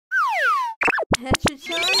Etra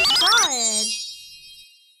started.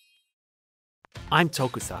 I'm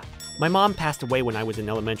Tokusa. My mom passed away when I was in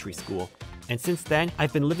elementary school, and since then,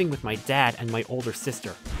 I've been living with my dad and my older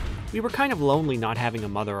sister. We were kind of lonely not having a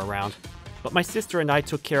mother around, but my sister and I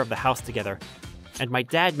took care of the house together, and my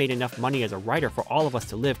dad made enough money as a writer for all of us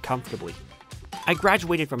to live comfortably. I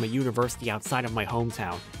graduated from a university outside of my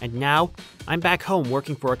hometown, and now I'm back home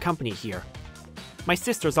working for a company here. My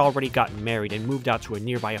sister's already gotten married and moved out to a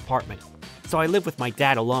nearby apartment, so I live with my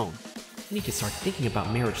dad alone. I need to start thinking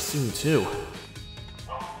about marriage soon, too.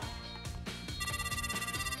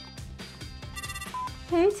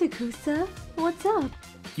 Hey, Tokusa. What's up?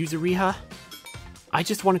 Yuzuriha, I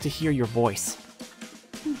just wanted to hear your voice.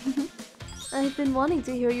 I've been wanting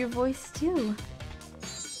to hear your voice, too.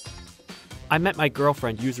 I met my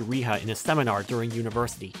girlfriend Yuzuriha in a seminar during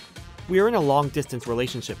university. We are in a long-distance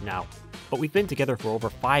relationship now, but we've been together for over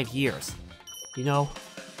 5 years. You know,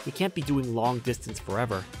 we can't be doing long distance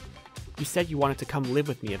forever. You said you wanted to come live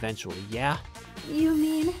with me eventually, yeah? You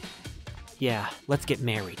mean? Yeah, let's get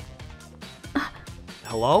married.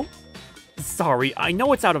 Hello? Sorry, I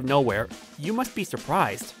know it's out of nowhere. You must be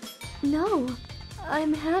surprised. No,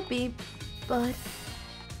 I'm happy, but...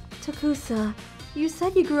 Tokusa, you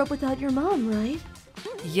said you grew up without your mom, right?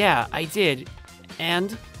 Yeah, I did.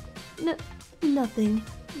 And? Nothing.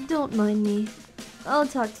 Don't mind me. I'll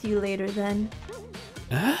talk to you later then.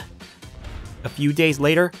 Huh? A few days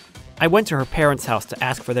later, I went to her parents' house to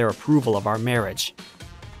ask for their approval of our marriage.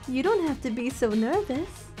 You don't have to be so nervous.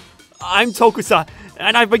 I'm Tokusa,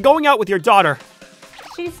 and I've been going out with your daughter.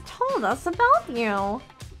 She's told us about you.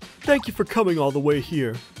 Thank you for coming all the way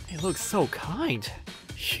here. They look so kind.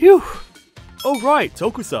 Phew. Oh right,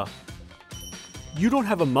 Tokusa. You don't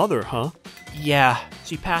have a mother, huh? Yeah,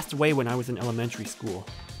 she passed away when I was in elementary school.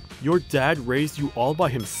 Your dad raised you all by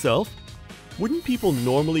himself? Wouldn't people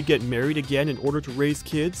normally get married again in order to raise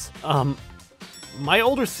kids? My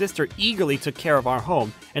older sister eagerly took care of our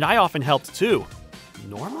home, and I often helped too.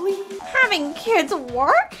 Normally? Having kids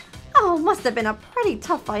work? Oh, must have been a pretty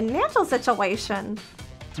tough financial situation.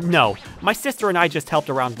 No, my sister and I just helped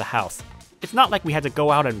around the house. It's not like we had to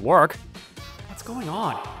go out and work. What's going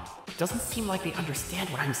on? It doesn't seem like they understand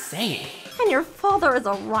what I'm saying. And your father is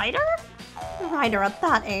a writer? A writer at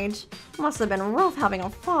that age. Must have been rough having a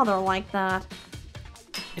father like that.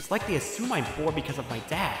 It's like they assume I'm poor because of my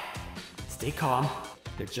dad. Stay calm.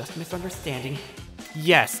 They're just misunderstanding.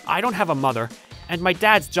 Yes, I don't have a mother, and my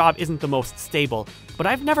dad's job isn't the most stable, but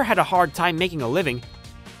I've never had a hard time making a living.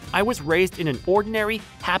 I was raised in an ordinary,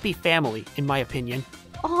 happy family, in my opinion.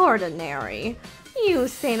 Ordinary? You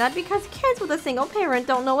say that because kids with a single parent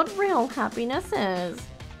don't know what real happiness is.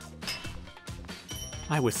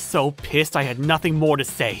 I was so pissed I had nothing more to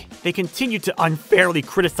say. They continued to unfairly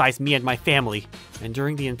criticize me and my family. And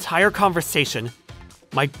during the entire conversation,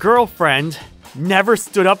 my girlfriend never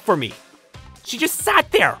stood up for me. She just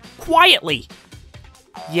sat there, quietly.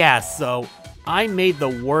 Yeah, so I made the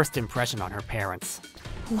worst impression on her parents.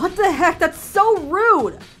 What the heck? That's so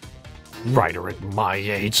rude! Writer at my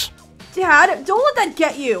age. Dad, don't let that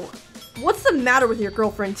get you! What's the matter with your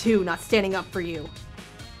girlfriend too, not standing up for you?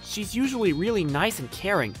 She's usually really nice and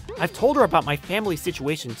caring. I've told her about my family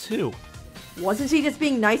situation too. Wasn't she just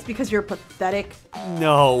being nice because you're pathetic?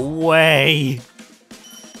 No way!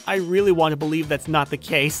 I really want to believe that's not the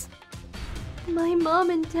case. My mom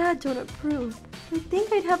and dad don't approve. I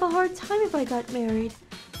think I'd have a hard time if I got married.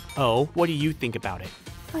 Oh, what do you think about it?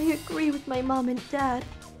 I agree with my mom and dad,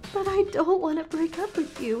 but I don't want to break up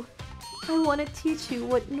with you. I want to teach you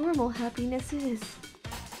what normal happiness is.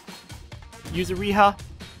 Yuzuriha,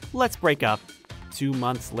 let's break up. 2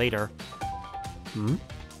 months later.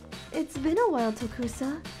 It's been a while,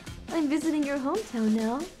 Tokusa. I'm visiting your hometown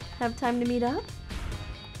now. Have time to meet up?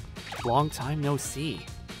 Long time no see.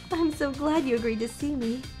 I'm so glad you agreed to see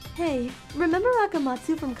me. Hey, remember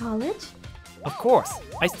Akamatsu from college? Of course,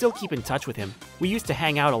 I still keep in touch with him. We used to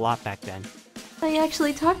hang out a lot back then. I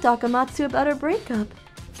actually talked to Akamatsu about our breakup,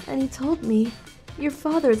 and he told me, your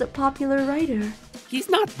father's a popular writer. He's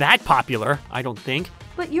not that popular, I don't think.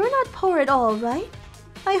 But you're not poor at all, right?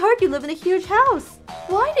 I heard you live in a huge house.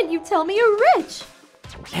 Why didn't you tell me you're rich?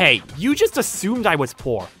 Hey, you just assumed I was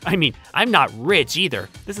poor. I mean, I'm not rich either.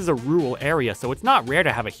 This is a rural area, so it's not rare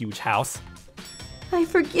to have a huge house. I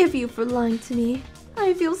forgive you for lying to me.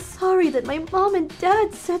 I feel sorry that my mom and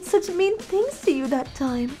dad said such mean things to you that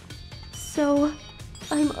time. So,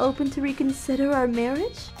 I'm open to reconsider our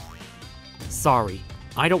marriage? Sorry,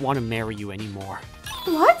 I don't want to marry you anymore.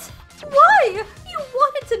 What? Why? You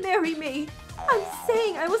wanted to marry me. I'm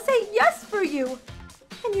saying I will say yes for you.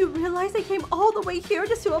 And you realize I came all the way here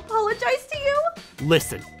just to apologize to you?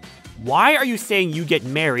 Listen, Why are you saying you get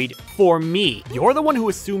married for me? You're the one who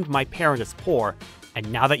assumed my parent is poor,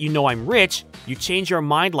 and now that you know I'm rich, you change your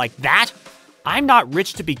mind like that? I'm not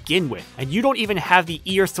rich to begin with, and you don't even have the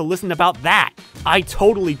ears to listen about that. I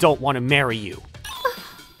totally don't want to marry you.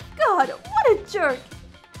 God, what a jerk!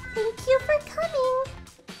 Thank you for coming.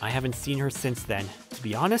 I haven't seen her since then. To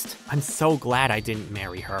be honest, I'm so glad I didn't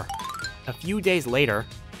marry her. A few days later,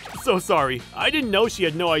 so sorry, I didn't know she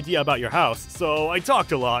had no idea about your house, so I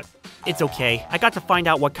talked a lot. It's okay, I got to find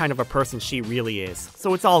out what kind of a person she really is,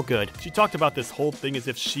 so it's all good. She talked about this whole thing as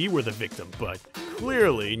if she were the victim, but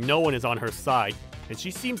clearly no one is on her side, and she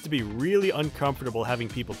seems to be really uncomfortable having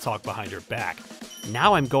people talk behind her back.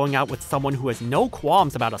 Now I'm going out with someone who has no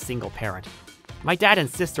qualms about a single parent. My dad and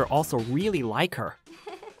sister also really like her.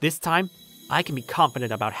 This time, I can be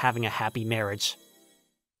confident about having a happy marriage.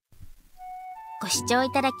 ご視聴い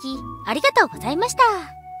ただきありがとうございました。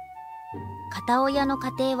片親の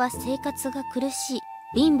家庭は生活が苦しい、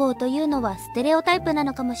貧乏というのはステレオタイプな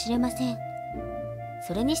のかもしれません。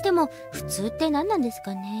それにしても普通って何なんです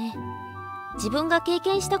かね。自分が経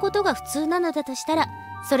験したことが普通なのだとしたら、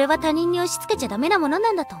それは他人に押し付けちゃダメなもの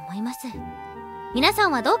なんだと思います。皆さ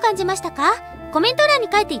んはどう感じましたか？コメント欄に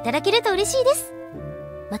書いていただけると嬉しいです。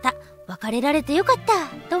また、別れられてよかっ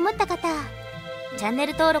たと思った方、チャンネ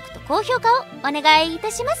ル登録と高評価をお願いい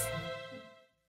たします。